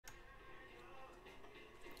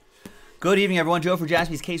Good evening, everyone. Joe for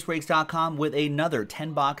JaspysCaseBreaks.com with another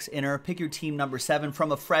 10-box inner. Pick your team number 7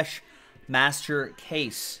 from a fresh master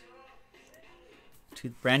case.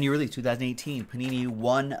 Brand new release, 2018. Panini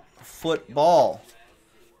One Football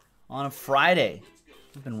on a Friday.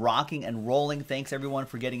 We've been rocking and rolling. Thanks, everyone,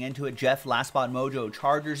 for getting into it. Jeff, Last Spot Mojo,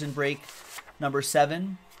 Chargers in break number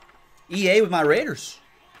 7. EA with my Raiders.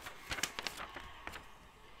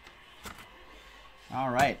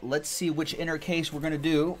 All right, let's see which inner case we're going to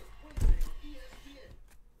do.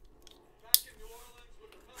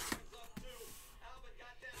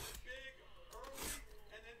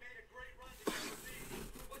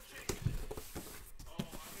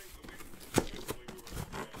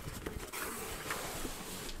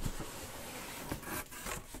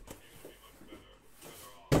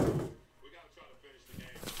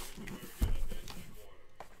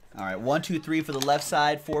 All right, 1, 2, 3 for the left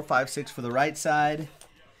side, 4, 5, 6 for the right side.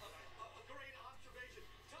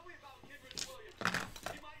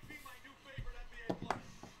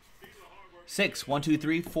 Six, 1, 2,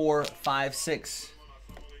 3, 4, 5, 6.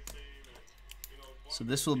 So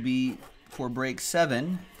this will be for break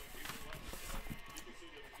 7.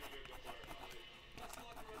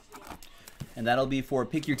 And that'll be for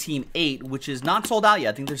Pick Your Team 8, which is not sold out yet.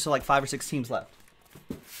 I think there's still like 5 or 6 teams left.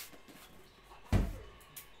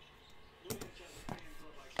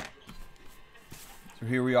 So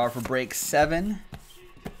here we are for break 7.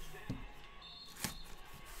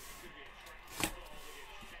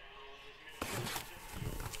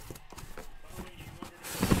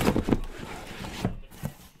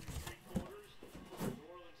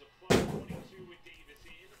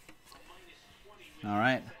 All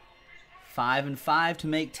right, 5 and 5 to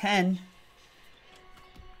make 10.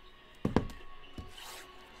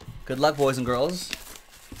 Good luck, boys and girls.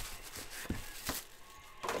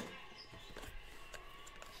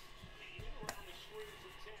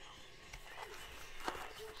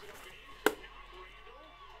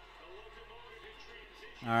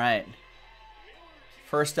 All right.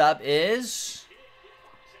 First up is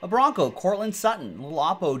a Bronco, Cortland Sutton, little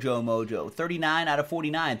Oppo Joe Mojo, 39 out of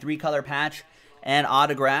 49, 3-color patch and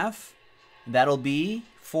autograph. That'll be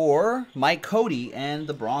for Mike Cody and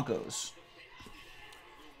the Broncos.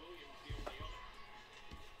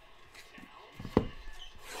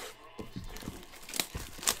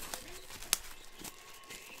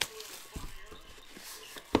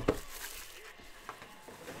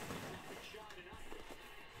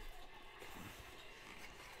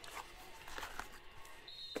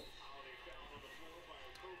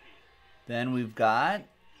 Then we've got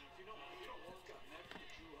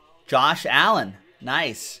Josh Allen.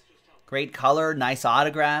 Nice. Great color, nice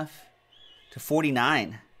autograph to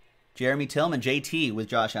 49. Jeremy Tillman, JT with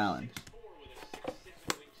Josh Allen.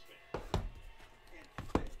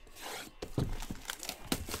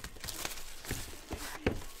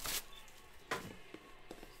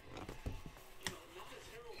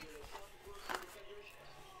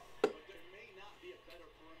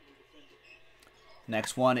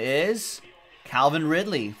 Next one is Calvin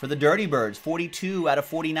Ridley for the Dirty Birds, 42 out of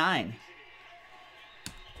 49.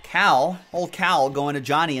 Old Cal going to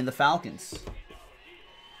Johnny and the Falcons.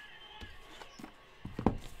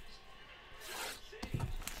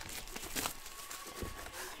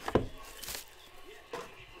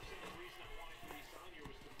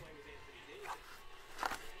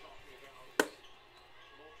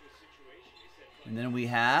 And then we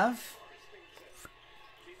have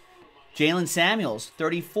Jalen Samuels,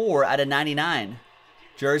 34 out of 99.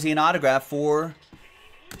 Jersey and autograph for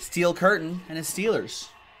Steel Curtain and his Steelers.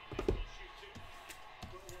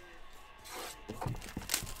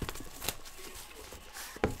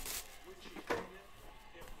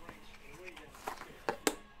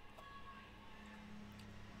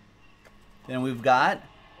 Then we've got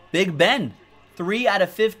Big Ben, 3 out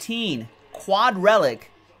of 15. Quad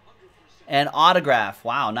relic and autograph.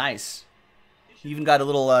 Wow, nice. Even got a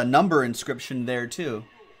little number inscription there, too.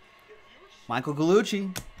 Michael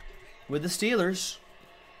Gallucci with the Steelers.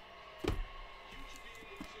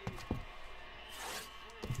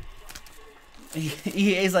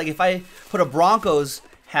 EA's like, if I put a Broncos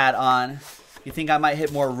hat on, you think I might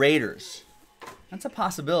hit more Raiders? That's a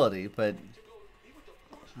possibility, but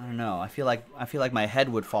I don't know. I feel like my head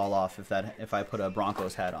would fall off if I put a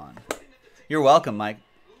Broncos hat on. You're welcome, Mike.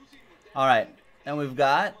 All right, and we've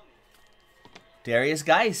got Darius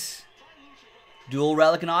Geis, dual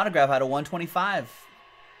relic and autograph out of 125.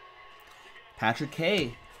 Patrick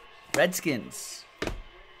K, Redskins.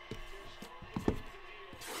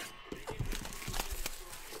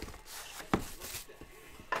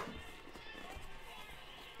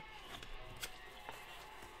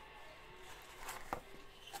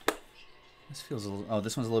 This feels a little... Oh,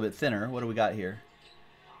 this one's a little bit thinner. What do we got here?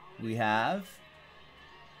 We have...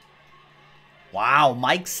 Wow,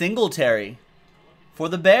 Mike Singletary for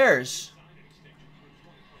the Bears.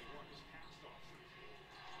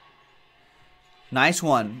 Nice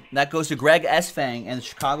one. That goes to Greg Esfang and the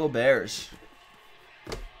Chicago Bears.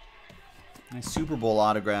 Nice Super Bowl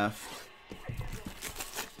autograph.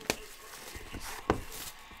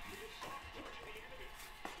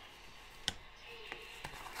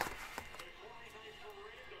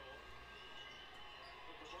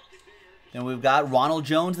 Then we've got Ronald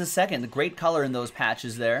Jones II. The great color in those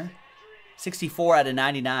patches there. 64 out of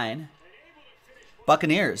 99.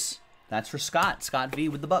 Buccaneers. That's for Scott. Scott V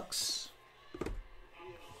with the Bucks.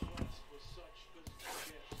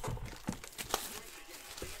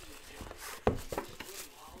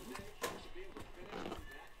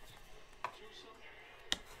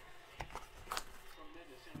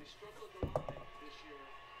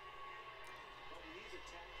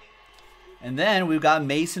 And then we've got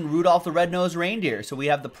Mason Rudolph the Red-Nosed Reindeer. So we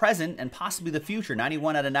have the present and possibly the future.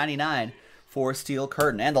 91 out of 99 for Steel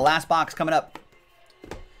Curtain. And the last box coming up.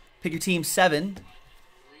 Pick your team 7.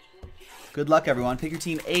 Good luck, everyone. Pick your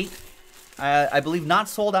team 8. I believe not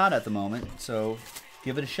sold out at the moment. So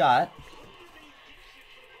give it a shot.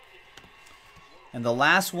 And the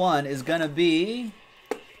last one is going to be...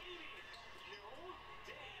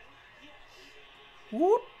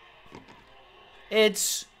 Whoop.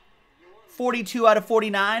 It's... 42 out of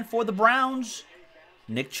 49 for the Browns.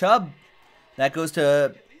 Nick Chubb. That goes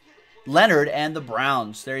to Leonard and the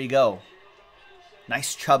Browns. There you go.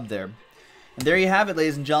 Nice Chubb there. And there you have it,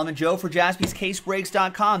 ladies and gentlemen. Joe for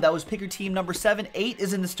JaspysCaseBreaks.com. That was pick your team number 7. 8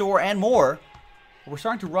 is in the store and more. We're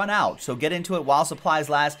starting to run out, so get into it while supplies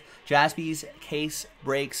last.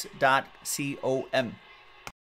 JaspysCaseBreaks.com.